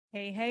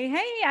Hey, hey,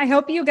 hey. I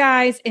hope you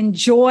guys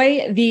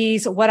enjoy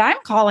these, what I'm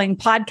calling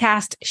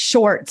podcast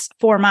shorts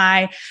for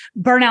my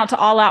Burnout to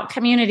All Out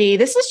community.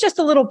 This is just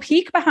a little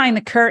peek behind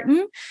the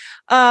curtain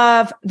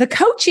of the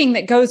coaching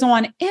that goes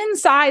on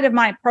inside of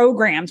my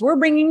programs. We're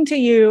bringing to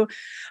you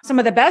some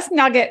of the best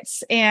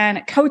nuggets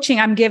and coaching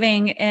I'm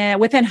giving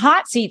within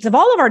hot seats of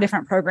all of our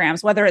different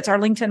programs, whether it's our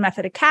LinkedIn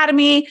Method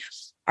Academy,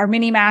 our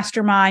mini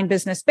mastermind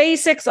business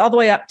basics, all the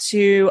way up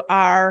to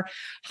our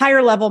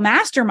higher level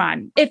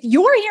mastermind. If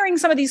you're hearing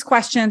some of these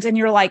questions and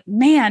you're like,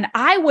 man,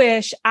 I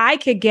wish I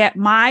could get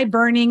my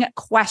burning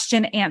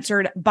question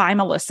answered by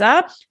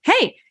Melissa.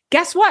 Hey,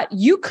 guess what?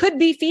 You could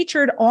be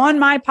featured on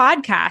my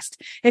podcast.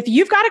 If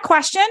you've got a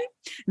question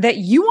that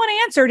you want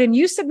answered and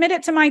you submit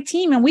it to my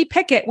team and we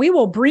pick it, we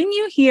will bring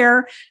you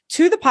here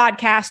to the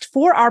podcast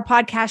for our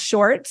podcast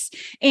shorts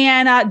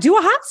and do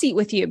a hot seat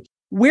with you.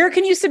 Where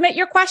can you submit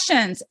your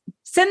questions?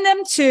 Send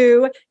them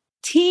to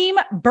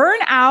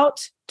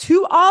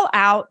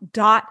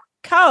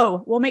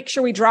teamburnouttooallout.co. We'll make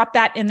sure we drop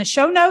that in the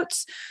show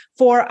notes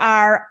for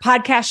our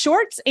podcast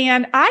shorts.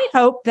 And I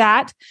hope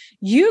that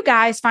you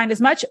guys find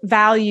as much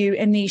value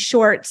in these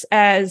shorts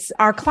as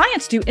our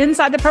clients do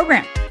inside the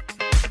program.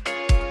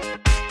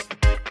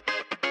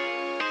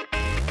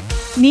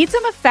 Need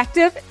some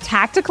effective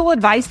tactical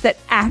advice that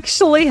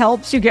actually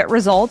helps you get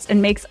results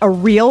and makes a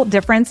real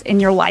difference in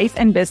your life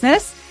and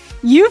business?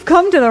 You've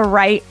come to the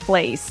right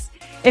place.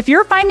 If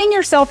you're finding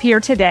yourself here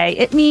today,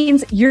 it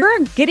means you're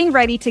getting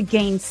ready to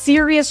gain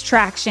serious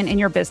traction in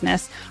your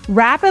business,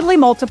 rapidly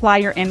multiply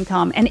your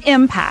income and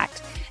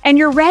impact, and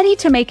you're ready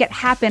to make it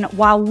happen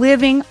while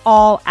living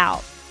all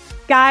out.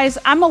 Guys,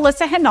 I'm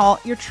Melissa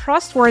Henault, your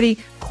trustworthy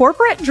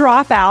corporate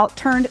dropout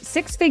turned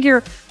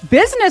six-figure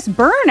business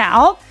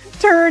burnout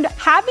turned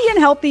happy and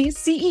healthy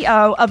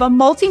CEO of a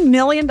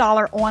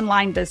multi-million-dollar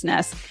online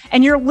business.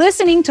 And you're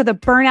listening to the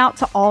Burnout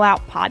to All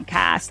Out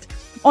podcast.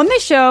 On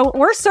this show,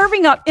 we're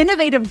serving up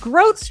innovative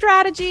growth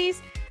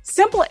strategies,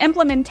 simple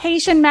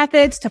implementation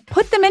methods to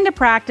put them into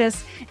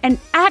practice, and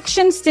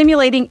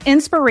action-stimulating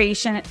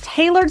inspiration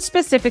tailored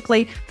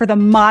specifically for the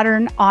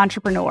modern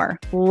entrepreneur.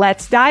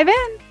 Let's dive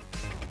in.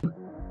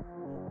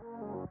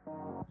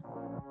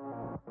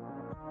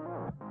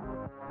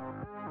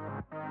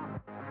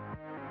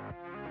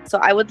 So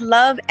I would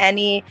love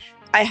I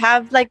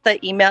have like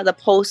the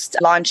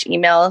post-launch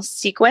email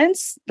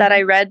sequence that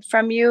I read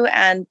from you,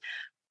 and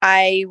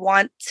I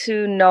want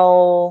to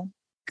know,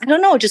 I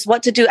don't know, just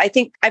what to do. I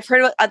think I've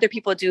heard what other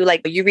people do,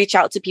 like you reach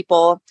out to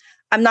people.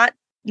 I'm not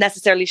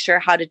necessarily sure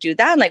how to do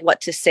that and like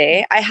what to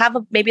say. I have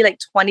maybe like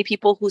 20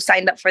 people who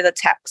signed up for the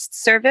text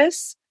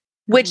service,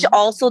 which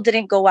also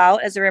didn't go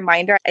out as a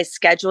reminder. I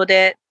scheduled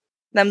it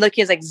and I'm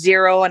looking at like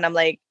 0 and I'm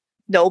like,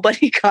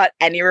 nobody got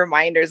any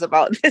reminders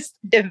about this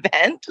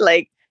event.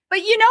 But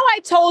I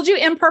told you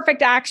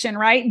imperfect action,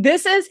 right?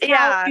 This is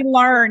how we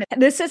learn.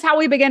 This is how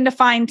we begin to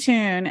fine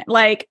tune.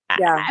 I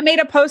made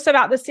a post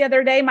about this the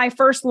other day. My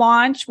first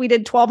launch, we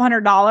did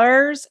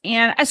 $1,200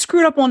 and I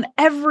screwed up on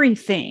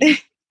everything.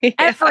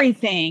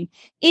 Everything.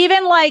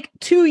 Even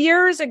 2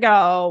 years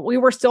ago, we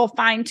were still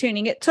fine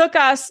tuning. It took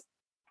us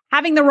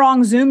having the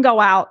wrong Zoom go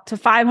out to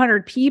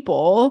 500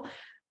 people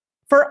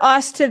for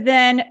us to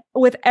then,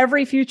 with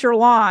every future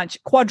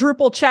launch,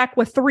 quadruple check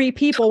with 3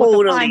 people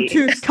with a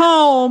fine-tooth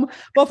comb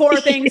before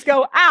things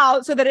go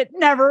out so that it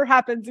never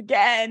happens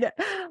again.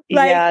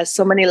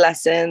 So many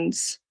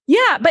lessons.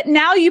 Yeah, but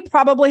now you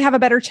probably have a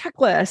better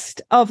checklist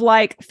of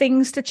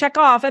things to check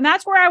off. And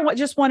that's where I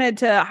just wanted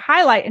to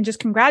highlight and just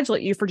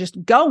congratulate you for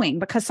just going,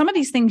 because some of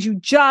these things you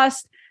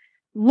just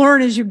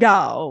learn as you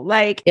go.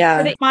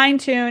 You fine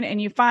tune and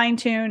you fine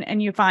tune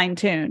and you fine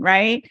tune,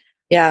 right?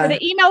 Yeah. For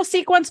the email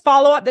sequence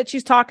follow-up that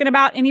she's talking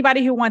about,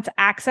 anybody who wants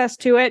access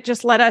to it,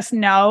 just let us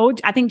know.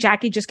 I think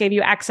Jackie just gave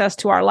you access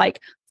to our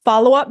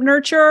follow-up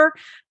nurture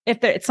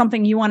if it's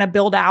something you want to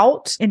build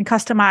out and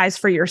customize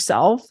for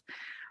yourself.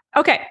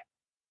 Okay.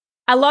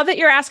 I love that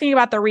you're asking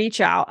about the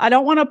reach out. I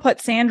don't want to put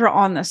Sandra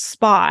on the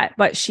spot,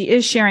 but she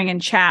is sharing in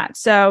chat.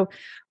 So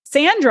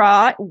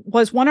Sandra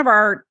was one of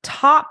our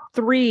top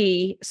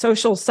 3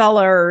 social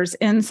sellers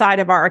inside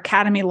of our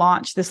Academy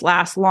launch, this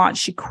last launch.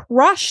 She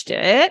crushed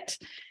it.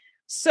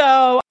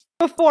 So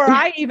before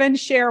I even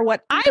share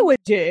what I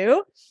would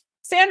do,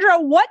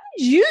 Sandra, what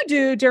did you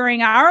do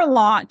during our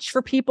launch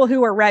for people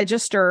who were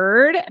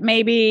registered,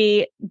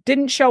 maybe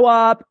didn't show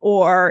up,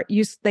 or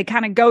they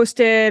kind of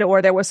ghosted,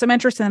 or there was some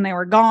interest and they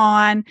were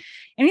gone?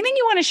 Anything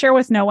you want to share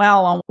with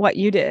Noelle on what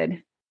you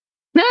did?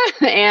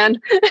 Anne,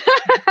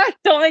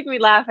 don't make me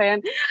laugh,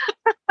 Anne.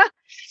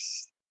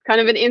 Kind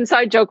of an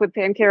inside joke with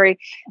Pam Carey.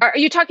 Are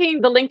you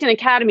talking the LinkedIn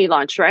Academy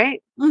launch,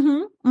 right?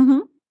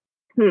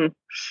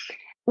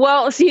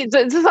 Well, see,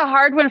 this is a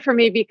hard one for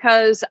me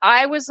because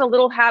I was a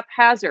little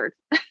haphazard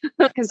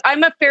because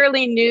I'm a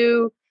fairly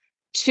new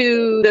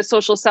to the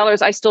social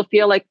sellers. I still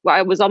feel like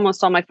I was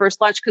almost on my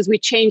first launch because we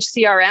changed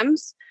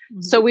CRMs.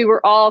 So we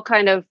were all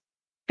kind of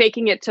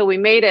faking it till we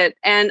made it.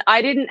 And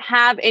I didn't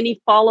have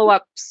any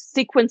follow-up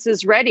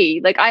sequences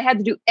ready. I had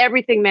to do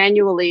everything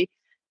manually.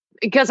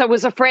 because I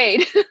was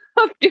afraid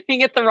of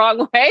doing it the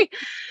wrong way.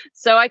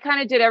 So I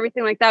kind of did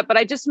everything like that. But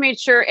I just made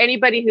sure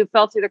anybody who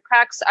fell through the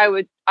cracks,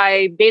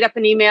 I made up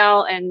an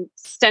email and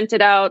sent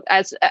it out.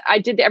 As I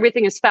did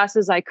everything as fast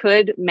as I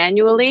could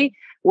manually,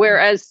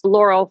 whereas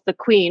Laurel, the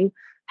queen,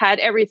 had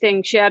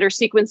everything. She had her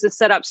sequences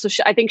set up. So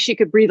I think she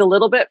could breathe a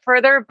little bit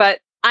further. But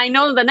I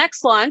know the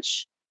next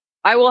launch,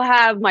 I will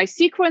have my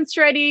sequence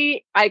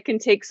ready. I can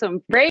take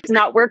some breaks,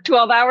 not work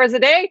 12 hours a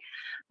day.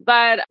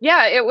 But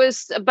yeah, it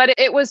was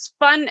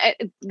fun.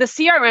 The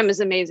CRM is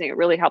amazing. It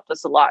really helped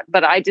us a lot,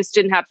 but I just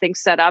didn't have things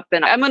set up.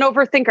 And I'm an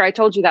overthinker. I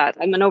told you that.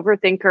 I'm an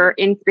overthinker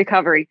in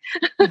recovery.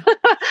 And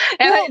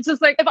it's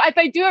just like, if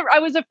I do it, I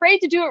was afraid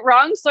to do it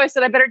wrong. So I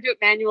said, I better do it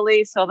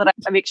manually so that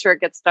I make sure it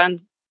gets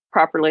done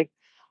properly.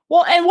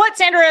 Well, and what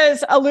Sandra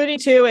is alluding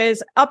to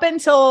is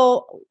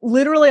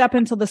literally up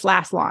until this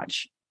last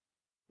launch,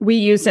 we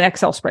used an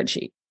Excel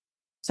spreadsheet.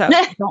 So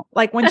don't,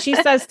 like when she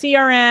says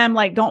CRM,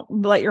 like don't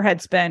let your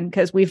head spin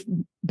because we've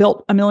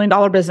built $1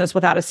 million business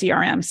without a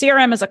CRM.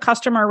 CRM is a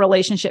customer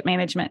relationship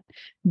management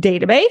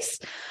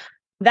database.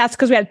 That's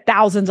because we had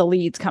thousands of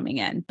leads coming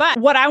in. But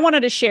what I wanted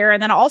to share,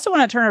 and then I also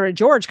want to turn over to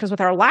George, because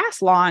with our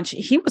last launch,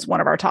 he was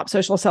one of our top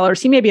social sellers.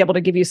 He may be able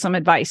to give you some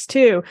advice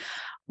too.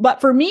 But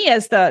for me,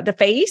 as the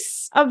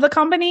face of the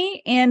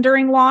company and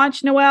during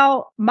launch,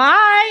 Noelle,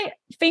 my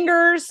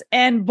fingers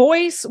and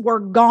voice were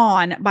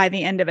gone by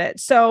the end of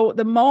it. So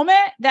the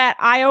moment that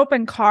I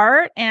open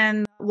cart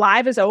and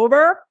live is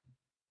over,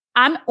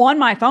 I'm on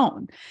my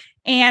phone.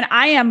 And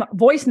I am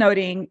voice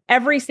noting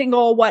every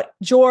single what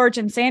George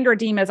and Sandra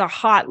deem as a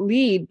hot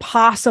lead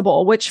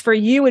possible, which for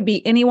you would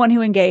be anyone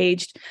who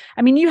engaged.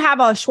 I mean, you have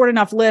a short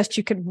enough list,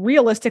 you could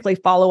realistically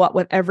follow up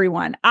with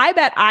everyone. I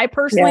bet I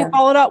personally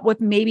followed up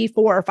with maybe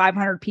 400 or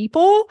 500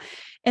 people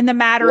in the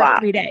matter of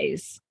 3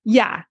 days.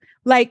 Yeah.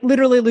 Like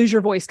literally lose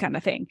your voice kind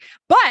of thing.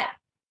 But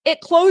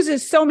it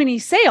closes so many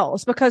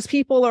sales because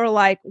people are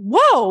like,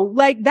 whoa,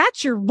 like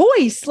that's your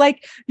voice.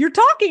 Like you're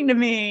talking to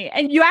me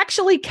and you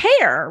actually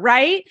care,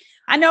 right?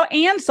 I know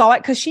Anne saw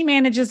it because she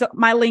manages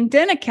my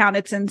LinkedIn account.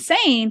 It's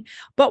insane.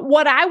 But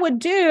what I would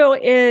do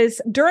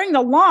is during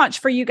the launch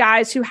for you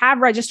guys who have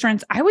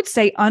registrants, I would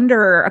say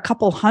under a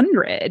couple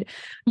hundred,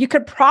 you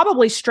could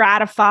probably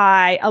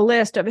stratify a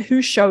list of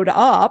who showed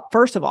up.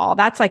 First of all,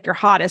 that's like your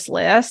hottest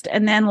list.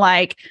 And then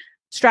like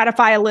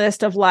stratify a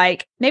list of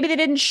like, maybe they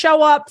didn't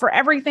show up for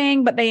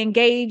everything, but they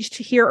engaged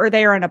here or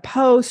there in a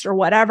post or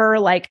whatever,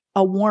 like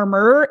a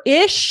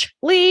warmer-ish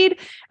lead.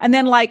 And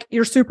then like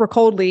your super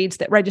cold leads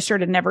that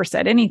registered and never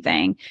said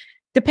anything.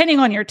 Depending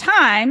on your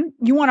time,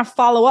 you want to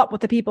follow up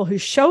with the people who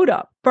showed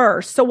up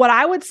first. So what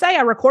I would say,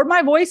 I record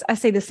my voice. I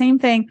say the same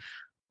thing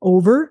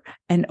over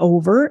and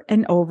over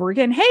and over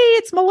again. Hey,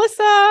 it's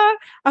Melissa. I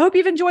hope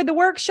you've enjoyed the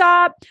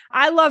workshop.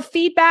 I love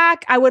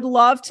feedback. I would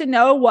love to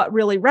know what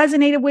really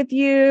resonated with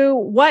you,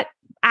 what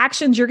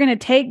actions you're going to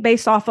take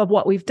based off of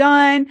what we've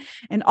done.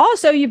 And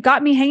also, you've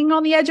got me hanging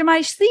on the edge of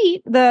my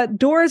seat. The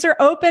doors are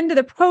open to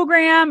the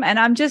program, and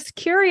I'm just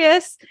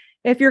curious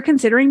if you're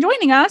considering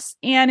joining us.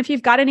 And if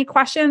you've got any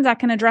questions, I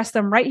can address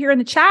them right here in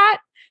the chat.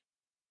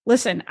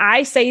 Listen,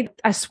 I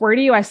swear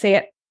to you, I say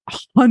it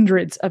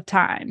hundreds of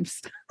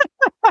times.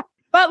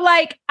 But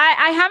like,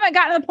 I haven't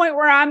gotten to the point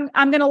where I'm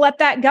going to let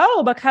that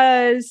go,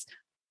 because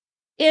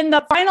in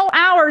the final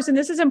hours, and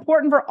this is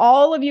important for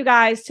all of you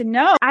guys to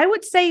know, I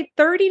would say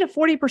 30 to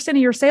 40% of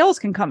your sales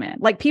can come in.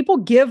 Like people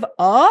give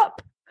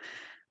up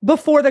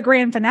before the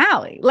grand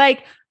finale.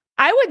 Like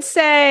I would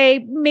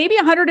say maybe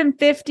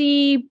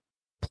 150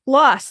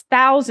 plus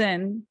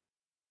thousand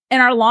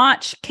in our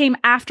launch came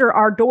after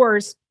our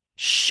doors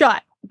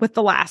shut with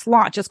the last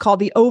launch. It's called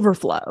the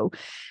overflow.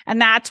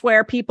 And that's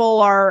where people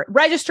are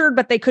registered,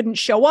 but they couldn't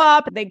show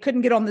up. They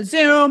couldn't get on the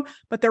Zoom,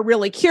 but they're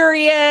really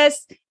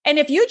curious. And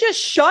if you just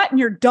shut and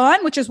you're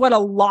done, which is what a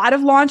lot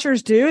of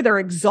launchers do, they're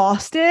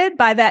exhausted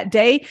by that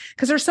day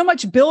because there's so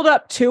much build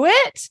up to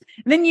it.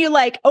 And then you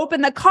like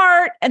open the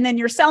cart and then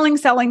you're selling.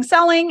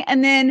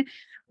 And then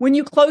when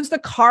you close the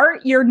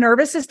cart, your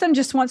nervous system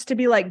just wants to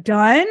be like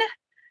done.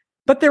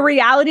 But the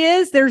reality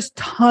is there's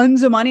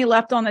tons of money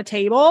left on the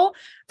table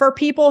for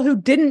people who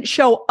didn't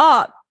show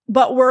up,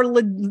 but were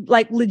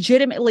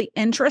legitimately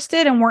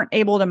interested and weren't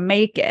able to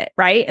make it,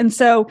 right? And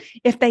so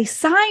if they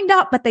signed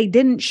up, but they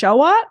didn't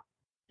show up,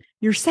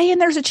 you're saying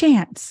there's a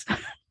chance.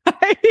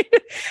 Right?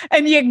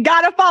 And you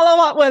got to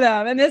follow up with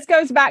them. And this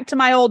goes back to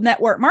my old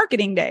network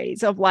marketing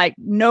days of like,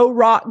 no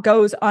rock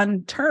goes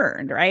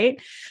unturned,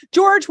 right?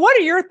 George, what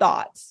are your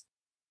thoughts?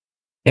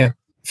 Yeah.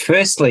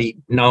 Firstly,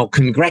 Noel,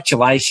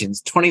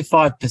 congratulations.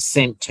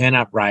 25%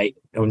 turn-up rate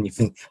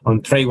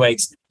on 3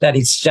 weeks. That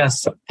is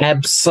just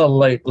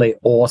absolutely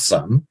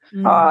awesome.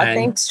 Oh,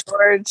 thanks,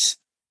 George.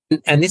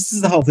 And this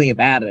is the whole thing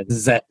about it,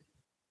 is that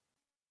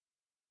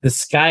the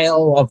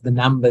scale of the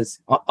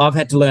numbers, I've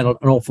had to learn an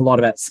awful lot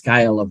about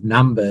scale of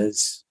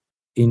numbers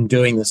in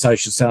doing the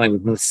social selling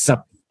with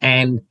Melissa,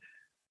 and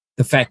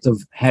the fact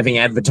of having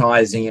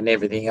advertising and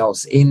everything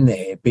else in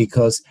there,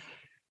 because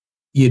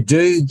you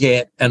do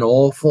get an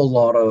awful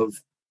lot of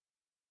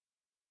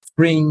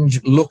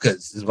fringe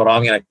lookers, is what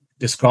I'm going to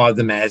describe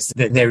them as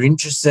that they're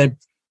interested.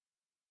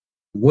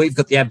 We've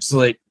got the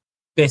absolute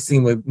best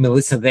thing with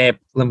Melissa there,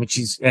 which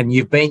is, and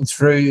you've been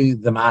through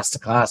the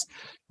masterclass.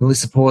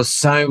 Melissa pours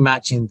so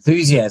much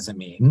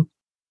enthusiasm in,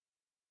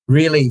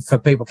 really, for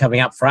people coming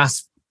up. For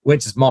us, we're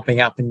just mopping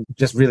up and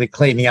just really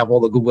cleaning up all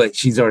the good work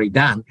she's already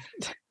done.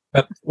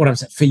 But what I'm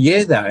saying for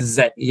you, though, is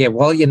that,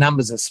 while your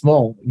numbers are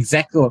small,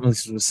 exactly what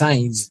Melissa was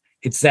saying, is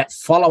it's that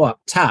follow-up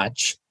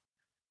touch.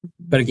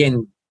 But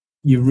again,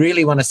 you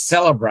really want to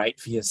celebrate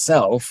for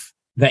yourself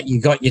that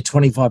you got your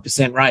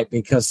 25% rate,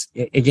 because,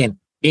 again,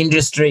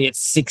 industry, it's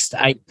 6 to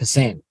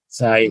 8%.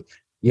 So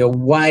you're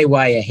way,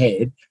 way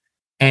ahead.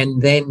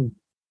 And then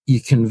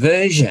your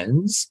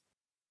conversions,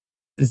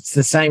 it's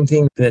the same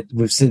thing that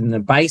we've said in the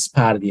base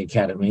part of the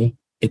academy.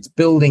 It's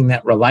building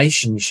that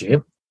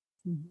relationship.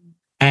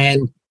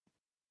 And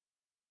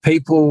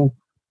people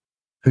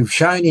who've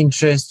shown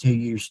interest, who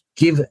you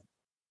give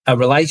a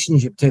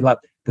relationship to, like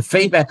the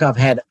feedback I've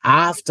had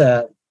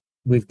after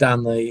we've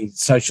done the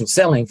social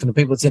selling from the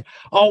people that said,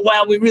 "Oh,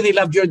 wow, we really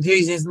loved your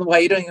enthusiasm, the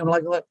way you're doing it." I'm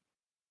like, look,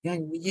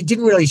 you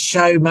didn't really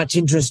show much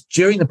interest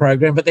during the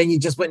program, but then you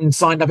just went and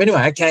signed up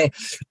anyway. Okay.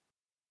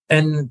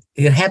 And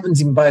it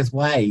happens in both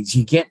ways.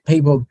 You get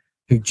people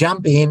who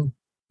jump in,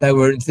 they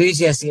were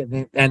enthusiastic,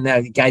 and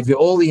they gave you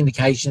all the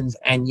indications,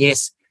 and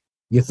yes,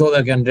 you thought they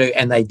were going to do,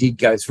 and they did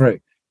go through.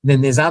 And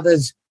then there's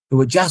others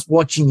who are just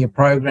watching your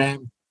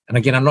program. And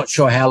again, I'm not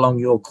sure how long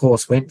your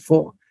course went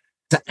for.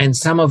 And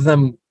some of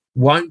them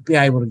won't be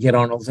able to get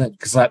on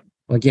because, like,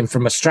 again,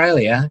 from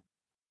Australia,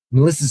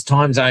 Melissa's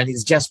time zone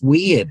is just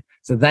weird.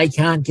 So they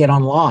can't get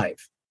on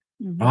live,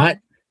 right?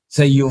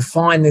 So you'll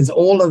find there's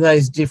all of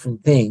those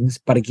different things.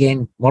 But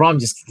again, what I'm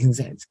just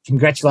saying is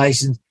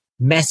congratulations,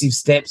 massive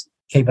steps,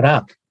 keep it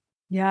up.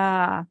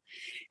 Yeah,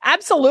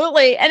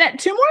 absolutely. And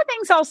two more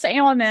things I'll say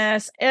on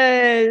this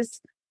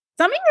is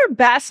some of your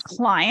best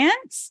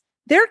clients,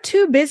 they're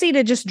too busy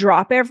to just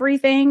drop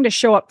everything to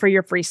show up for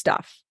your free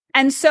stuff.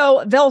 And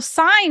so they'll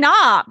sign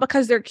up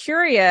because they're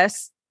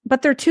curious,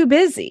 but they're too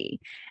busy.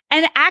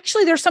 And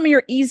actually, they're some of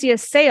your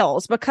easiest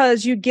sales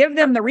because you give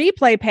them the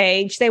replay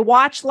page. They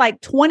watch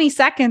like 20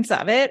 seconds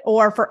of it,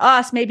 or for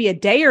us, maybe a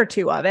day or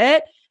two of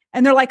it.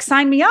 And they're like,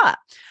 sign me up.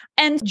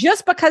 And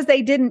just because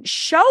they didn't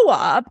show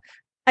up,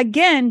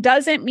 again,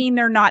 doesn't mean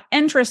they're not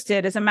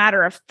interested. As a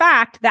matter of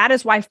fact, that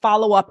is why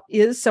follow-up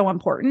is so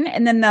important.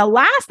 And then the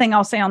last thing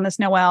I'll say on this,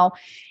 Noelle,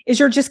 is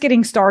you're just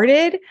getting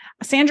started.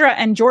 Sandra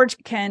and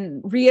George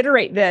can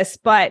reiterate this,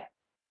 but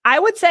I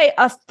would say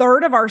a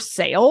third of our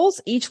sales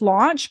each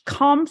launch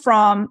come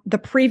from the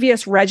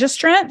previous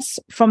registrants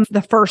from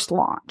the first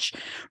launch,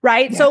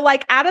 right? Yeah. So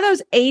like out of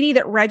those 80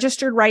 that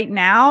registered right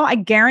now, I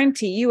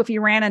guarantee you if you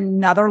ran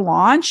another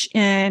launch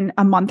in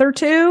a month or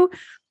two,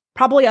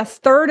 probably a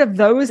third of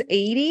those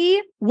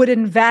 80 would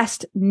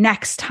invest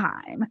next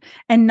time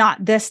and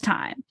not this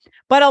time.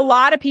 But a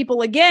lot of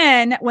people,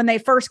 again, when they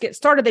first get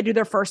started, they do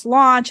their first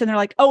launch and they're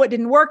like, oh, it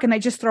didn't work. And they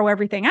just throw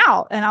everything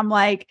out. And I'm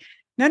like,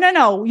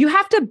 no. You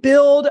have to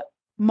build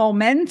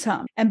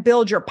momentum and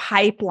build your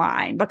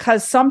pipeline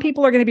because some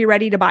people are going to be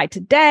ready to buy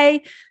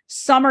today.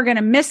 Some are going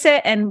to miss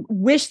it and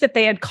wish that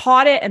they had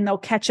caught it and they'll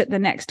catch it the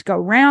next go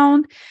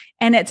round.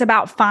 And it's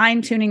about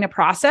fine tuning the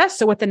process.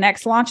 So with the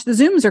next launch, the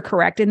Zooms are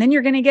correct. And then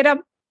you're going to get a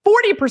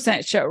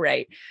 40% show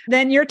rate.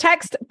 Then your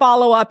text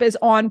follow-up is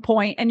on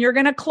point and you're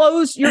going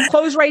to your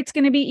close rate's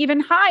going to be even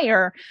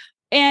higher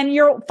and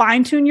you'll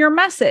fine tune your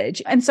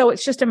message. And so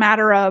it's just a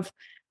matter of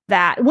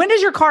that. When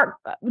does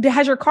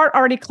has your cart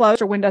already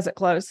closed or when does it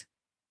close?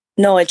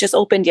 No, it just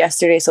opened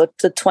yesterday. So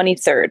it's the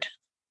 23rd.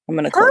 I'm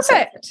going to close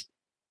it. Perfect.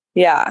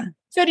 Yeah.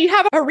 So do you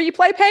have a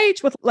replay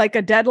page with like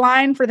a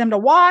deadline for them to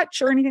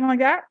watch or anything like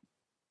that?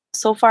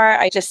 So far,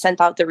 I just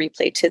sent out the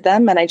replay to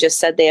them and I just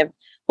said they have,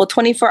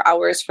 24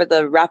 hours for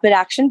the rapid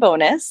action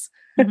bonus.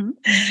 Mm-hmm.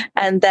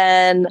 And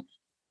then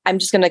I'm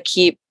just going to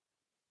keep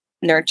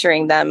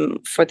nurturing them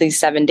for these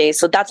 7 days.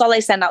 So that's all I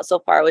sent out so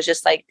far. It was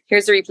just like,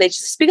 here's the replay,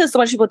 just because so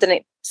much people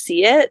didn't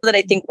see it that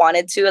I think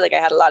wanted to. Like I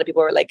had a lot of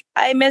people who were like,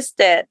 I missed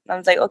it. And I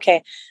was like,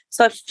 okay.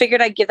 So I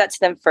figured I'd give that to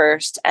them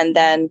first. And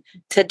then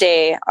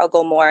today I'll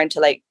go more into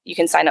like, you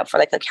can sign up for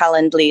like a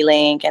Calendly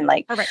link and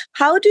like, Perfect.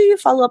 How do you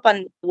follow up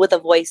with a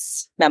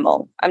voice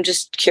memo? I'm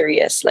just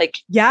curious. Like,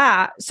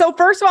 yeah. So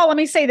first of all, let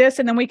me say this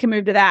and then we can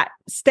move to that.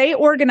 Stay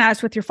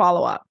organized with your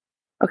follow-up.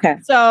 Okay.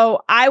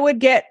 So I would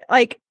get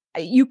like,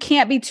 you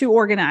can't be too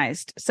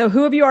organized. So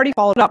who have you already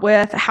followed up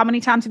with? How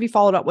many times have you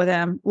followed up with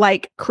them?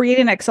 Like create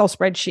an Excel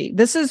spreadsheet.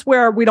 This is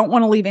where we don't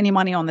want to leave any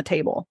money on the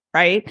table,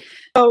 right?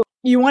 So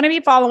you want to be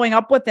following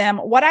up with them.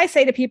 What I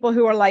say to people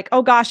who are like,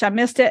 oh gosh, I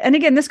missed it. And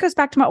again, this goes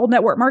back to my old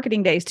network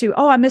marketing days too.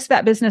 Oh, I missed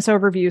that business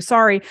overview.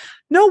 Sorry.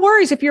 No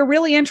worries. If you're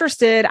really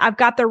interested, I've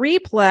got the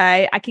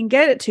replay. I can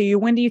get it to you.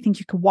 When do you think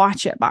you could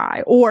watch it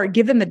by? Or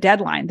give them the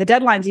deadline. The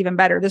deadline's even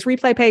better. This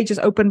replay page is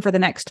open for the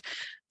next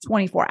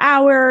 24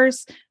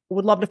 hours.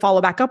 would love to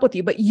follow back up with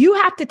you. But you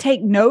have to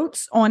take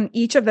notes on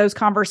each of those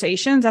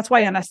conversations. That's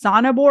why an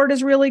Asana board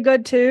is really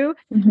good too.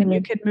 And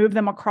you can move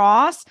them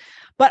across.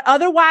 But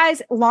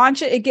otherwise,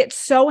 launch it. It gets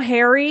so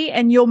hairy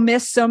and you'll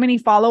miss so many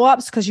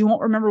follow-ups because you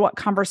won't remember what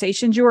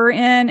conversations you were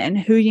in and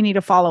who you need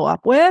to follow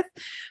up with.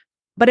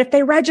 But if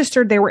they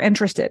registered, they were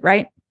interested,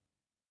 right?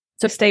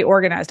 So stay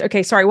organized.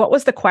 Okay, sorry. What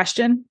was the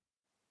question?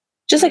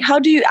 Just like, how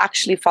do you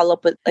actually follow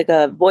up with like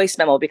a voice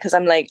memo? Because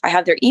I'm like, I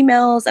have their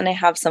emails and I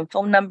have some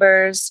phone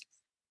numbers.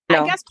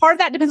 I guess part of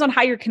that depends on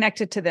how you're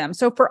connected to them.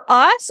 So for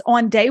us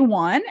on day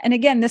one, and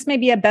again, this may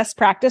be a best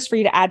practice for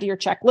you to add to your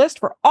checklist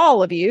for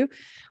all of you,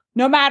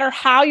 no matter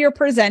how you're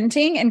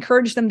presenting,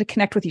 encourage them to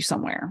connect with you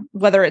somewhere,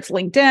 whether it's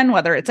LinkedIn,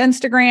 whether it's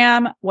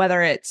Instagram,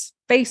 whether it's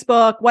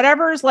Facebook,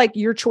 whatever's like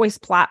your choice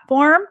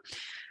platform.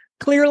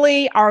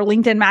 Clearly, our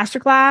LinkedIn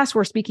masterclass,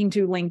 we're speaking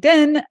to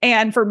LinkedIn.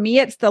 And for me,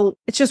 it's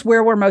just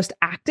where we're most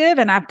active.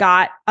 And I've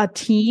got a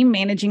team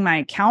managing my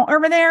account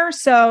over there.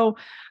 So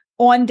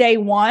on day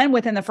one,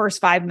 within the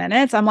first 5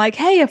 minutes, I'm like,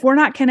 hey, if we're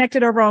not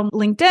connected over on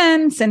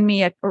LinkedIn, send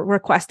me a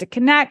request to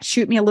connect,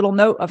 shoot me a little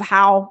note of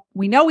how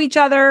we know each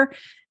other.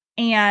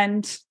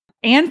 And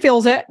Anne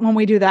feels it when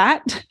we do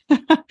that.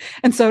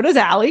 And so does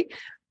Allie.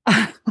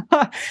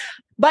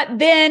 But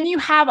then you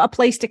have a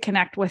place to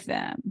connect with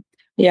them.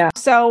 Yeah.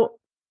 So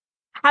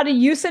how do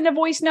you send a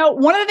voice note?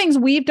 One of the things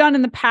we've done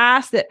in the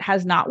past that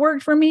has not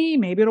worked for me,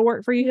 maybe it'll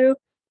work for you,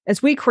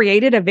 is we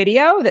created a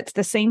video that's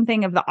the same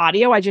thing of the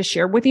audio I just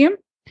shared with you.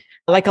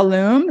 Like a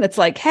Loom that's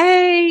like,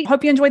 hey,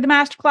 hope you enjoyed the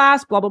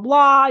masterclass, blah, blah,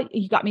 blah.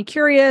 You got me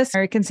curious.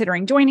 Are you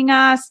considering joining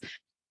us?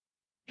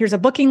 Here's a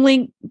booking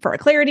link for a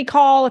clarity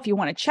call if you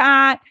want to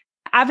chat.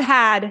 I've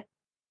had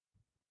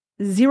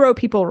 0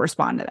 people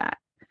respond to that.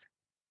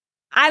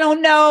 I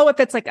don't know if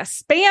it's like a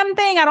spam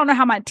thing. I don't know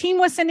how my team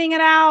was sending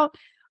it out,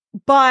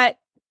 but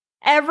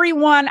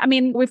everyone, I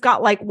mean, we've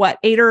got like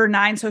 8 or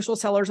 9 social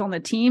sellers on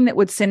the team that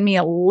would send me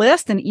a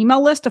list, an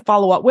email list to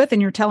follow up with.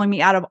 And you're telling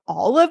me out of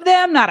all of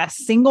them, not a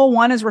single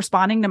one is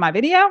responding to my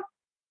video.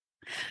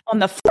 On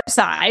the flip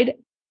side,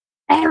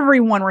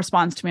 everyone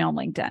responds to me on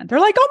LinkedIn. They're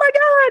like, oh my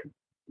God,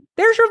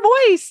 there's your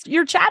voice.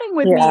 You're chatting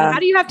with me. How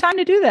do you have time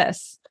to do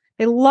this?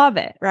 They love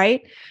it,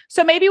 right?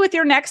 So maybe with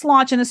your next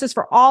launch, and this is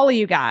for all of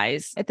you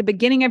guys, at the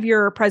beginning of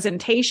your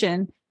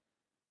presentation,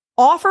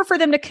 offer for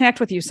them to connect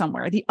with you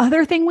somewhere. The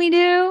other thing we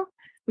do,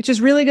 which is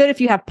really good if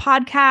you have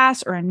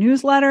podcasts or a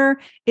newsletter,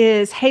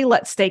 is, hey,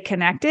 let's stay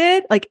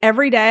connected. Like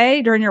every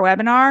day during your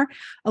webinar,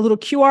 a little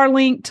QR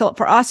link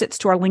for us, it's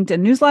to our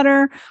LinkedIn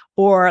newsletter,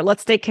 or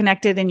let's stay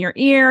connected in your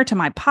ear to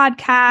my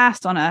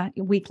podcast on a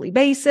weekly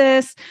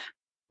basis.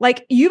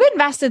 Like you've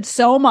invested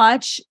so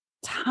much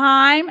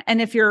time, and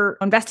if you're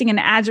investing in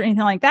ads or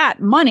anything like that,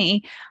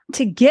 money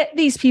to get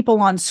these people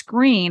on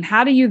screen.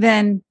 How do you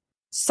then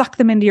suck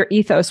them into your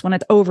ethos when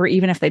it's over,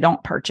 even if they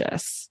don't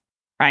purchase,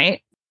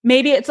 right?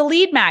 Maybe it's a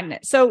lead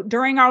magnet. So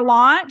during our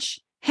launch,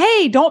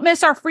 hey, don't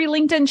miss our free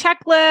LinkedIn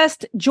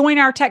checklist, join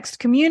our text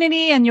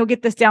community, and you'll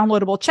get this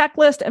downloadable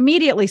checklist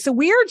immediately. So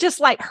we're just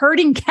like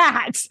herding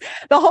cats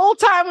the whole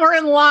time we're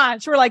in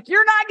launch. We're like,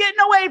 you're not getting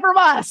away from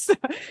us.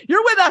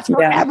 You're with us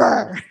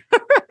forever.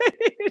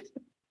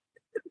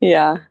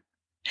 Yeah.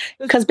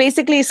 Because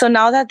basically, so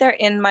now that they're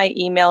in my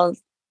email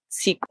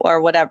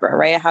or whatever,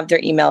 right? I have their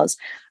emails.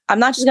 I'm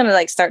not just going to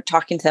like start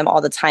talking to them all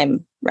the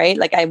time, right?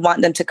 Like I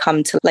want them to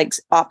come to like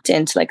opt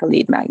into like a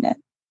lead magnet.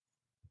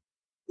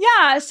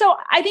 Yeah. So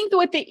I think that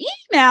with the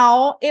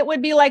email, it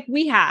would be like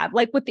we have,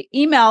 like with the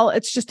email,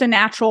 it's just a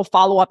natural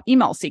follow-up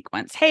email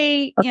sequence.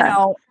 Hey,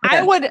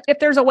 I would, if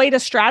there's a way to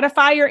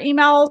stratify your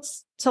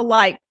emails to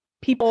like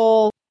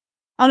people,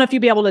 I don't know if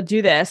you'd be able to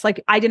do this,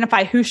 like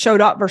identify who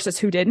showed up versus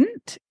who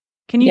didn't.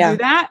 Can you do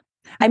that?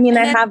 I mean,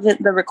 I have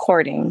the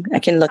recording. I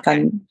can look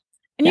on.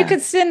 And you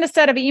could send a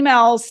set of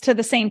emails to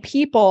the same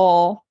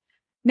people.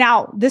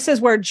 Now, this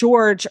is where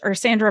George or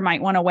Sandra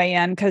might want to weigh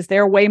in because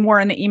they're way more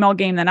in the email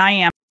game than I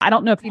am. I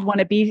don't know if you'd want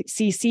to be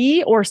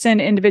CC or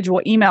send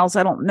individual emails.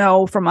 I don't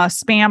know from a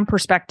spam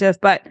perspective,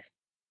 but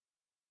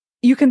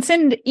you can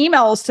send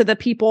emails to the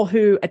people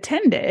who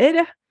attended,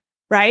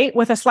 right?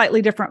 With a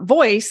slightly different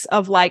voice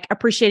of like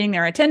appreciating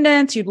their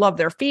attendance. You'd love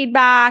their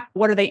feedback.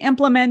 What are they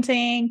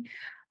implementing?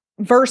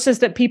 Versus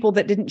the people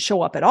that didn't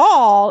show up at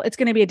all, it's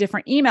going to be a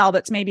different email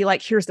that's maybe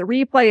like, here's the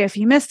replay. If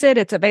you missed it,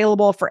 it's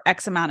available for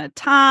X amount of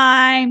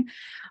time.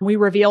 We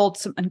revealed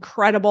some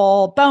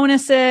incredible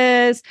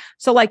bonuses.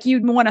 So like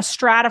you'd want to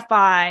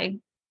stratify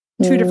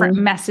 2 different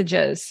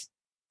messages.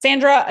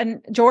 Sandra and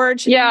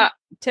George,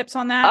 tips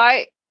on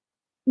that?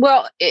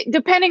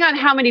 Depending on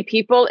how many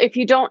people, if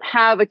you don't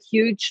have a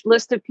huge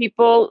list of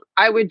people,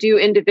 I would do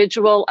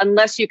individual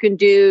unless you can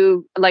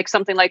do like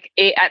something like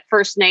at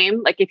first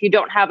name. Like if you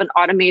don't have an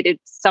automated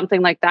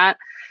something like that,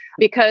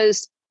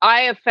 because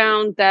I have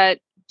found that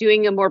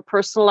doing a more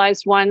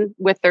personalized one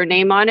with their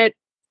name on it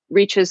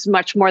reaches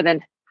much more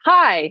than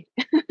hi.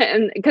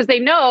 And because they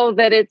know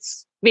that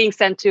it's being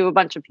sent to a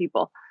bunch of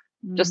people,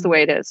 just the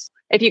way it is.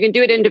 If you can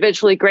do it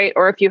individually, great.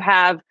 Or if you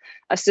have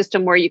a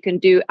system where you can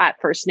do at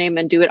first name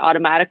and do it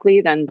automatically,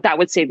 then that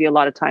would save you a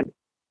lot of time.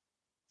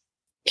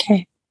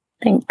 Okay.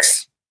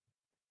 Thanks.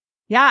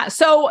 Yeah.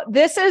 So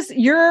this is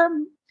your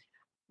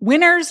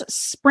winner's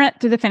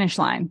sprint to the finish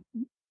line,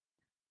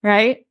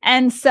 right?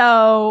 And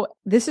so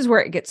this is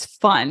where it gets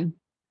fun,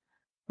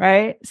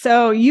 right?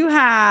 So you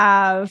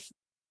have,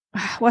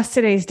 what's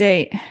today's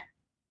date?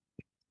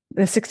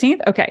 The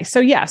 16th? Okay.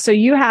 So yeah. So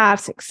you have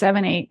 6,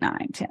 7, 8,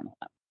 9, 10, 11.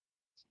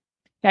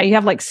 Yeah. You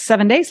have like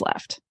 7 days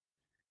left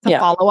to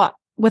follow up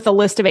with a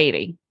list of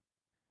 80.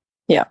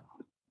 Yeah.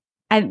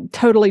 And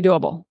totally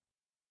doable.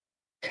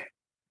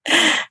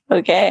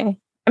 Okay.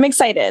 I'm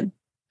excited.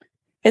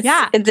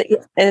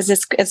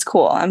 It's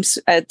cool. I'm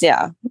super and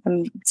excited.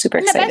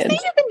 The best thing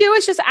you can do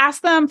is just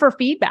ask them for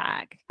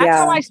feedback. That's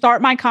how I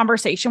start my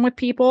conversation with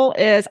people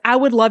is I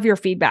would love your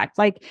feedback.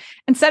 Like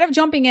instead of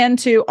jumping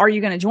into, are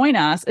you going to join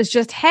us? It's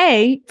just,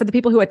 hey, for the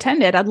people who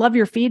attended, I'd love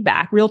your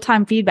feedback,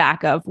 real-time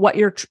feedback of what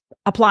you're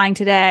applying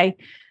today.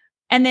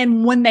 And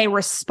then when they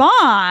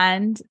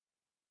respond,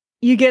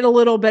 you get a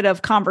little bit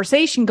of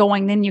conversation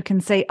going. Then you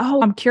can say,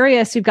 oh, I'm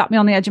curious. You've got me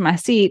on the edge of my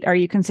seat. Are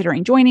you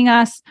considering joining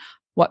us?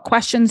 What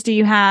questions do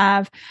you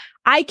have?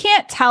 I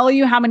can't tell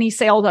you how many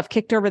sales I've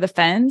kicked over the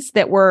fence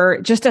that were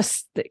just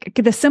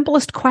the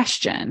simplest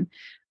question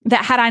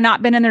that had I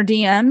not been in their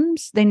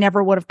DMs, they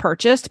never would have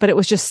purchased, but it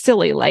was just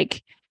silly.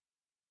 Like,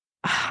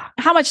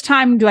 how much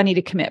time do I need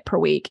to commit per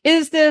week?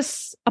 Is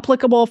this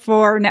applicable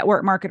for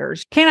network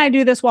marketers? Can I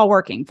do this while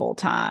working full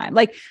time?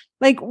 Like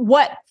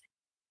what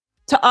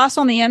to us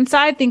on the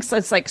inside thinks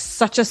it's like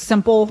such a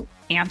simple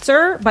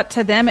answer, but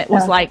to them, it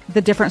was like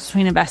the difference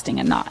between investing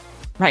and not.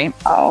 Right.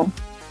 Oh,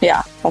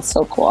 yeah. That's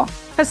so cool.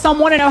 Because some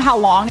want to know how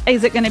long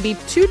is it going to be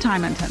too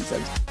time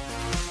intensive.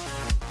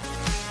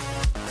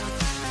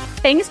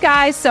 Thanks,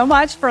 guys, so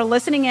much for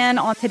listening in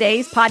on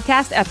today's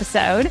podcast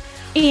episode.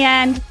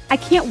 And I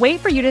can't wait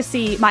for you to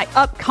see my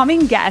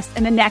upcoming guest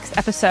in the next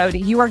episode.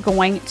 You are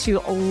going to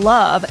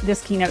love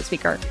this keynote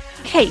speaker.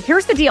 Hey,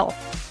 here's the deal.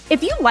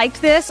 If you liked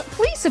this,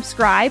 please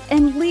subscribe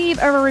and leave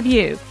a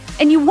review.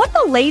 And you want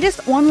the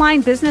latest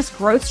online business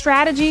growth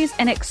strategies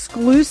and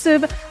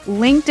exclusive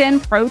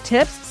LinkedIn pro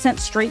tips sent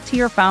straight to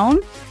your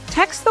phone?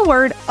 Text the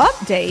word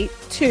update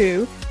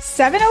to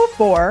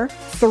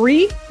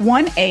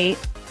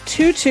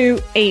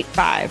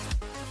 704-318-2285.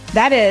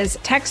 That is,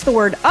 text the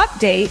word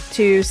update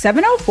to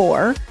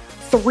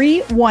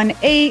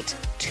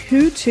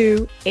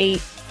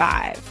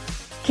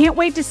 704-318-2285. Can't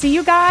wait to see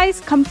you guys.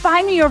 Come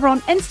find me over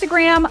on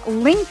Instagram,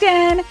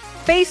 LinkedIn,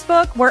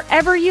 Facebook,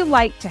 wherever you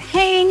like to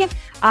hang.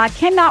 I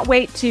cannot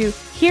wait to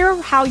hear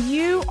how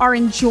you are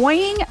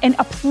enjoying and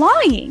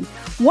applying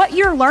what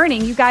you're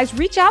learning. You guys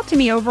reach out to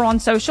me over on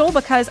social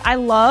because I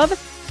love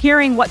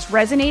hearing what's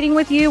resonating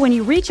with you. When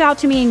you reach out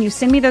to me and you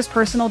send me those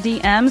personal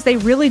DMs, they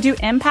really do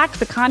impact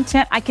the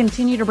content I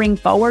continue to bring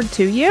forward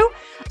to you.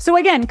 So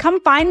again, come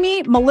find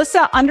me,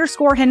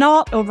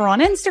 Melissa_Henault over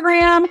on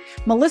Instagram,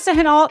 Melissa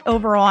Henault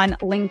over on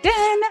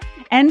LinkedIn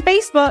and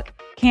Facebook.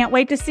 Can't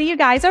wait to see you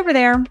guys over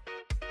there.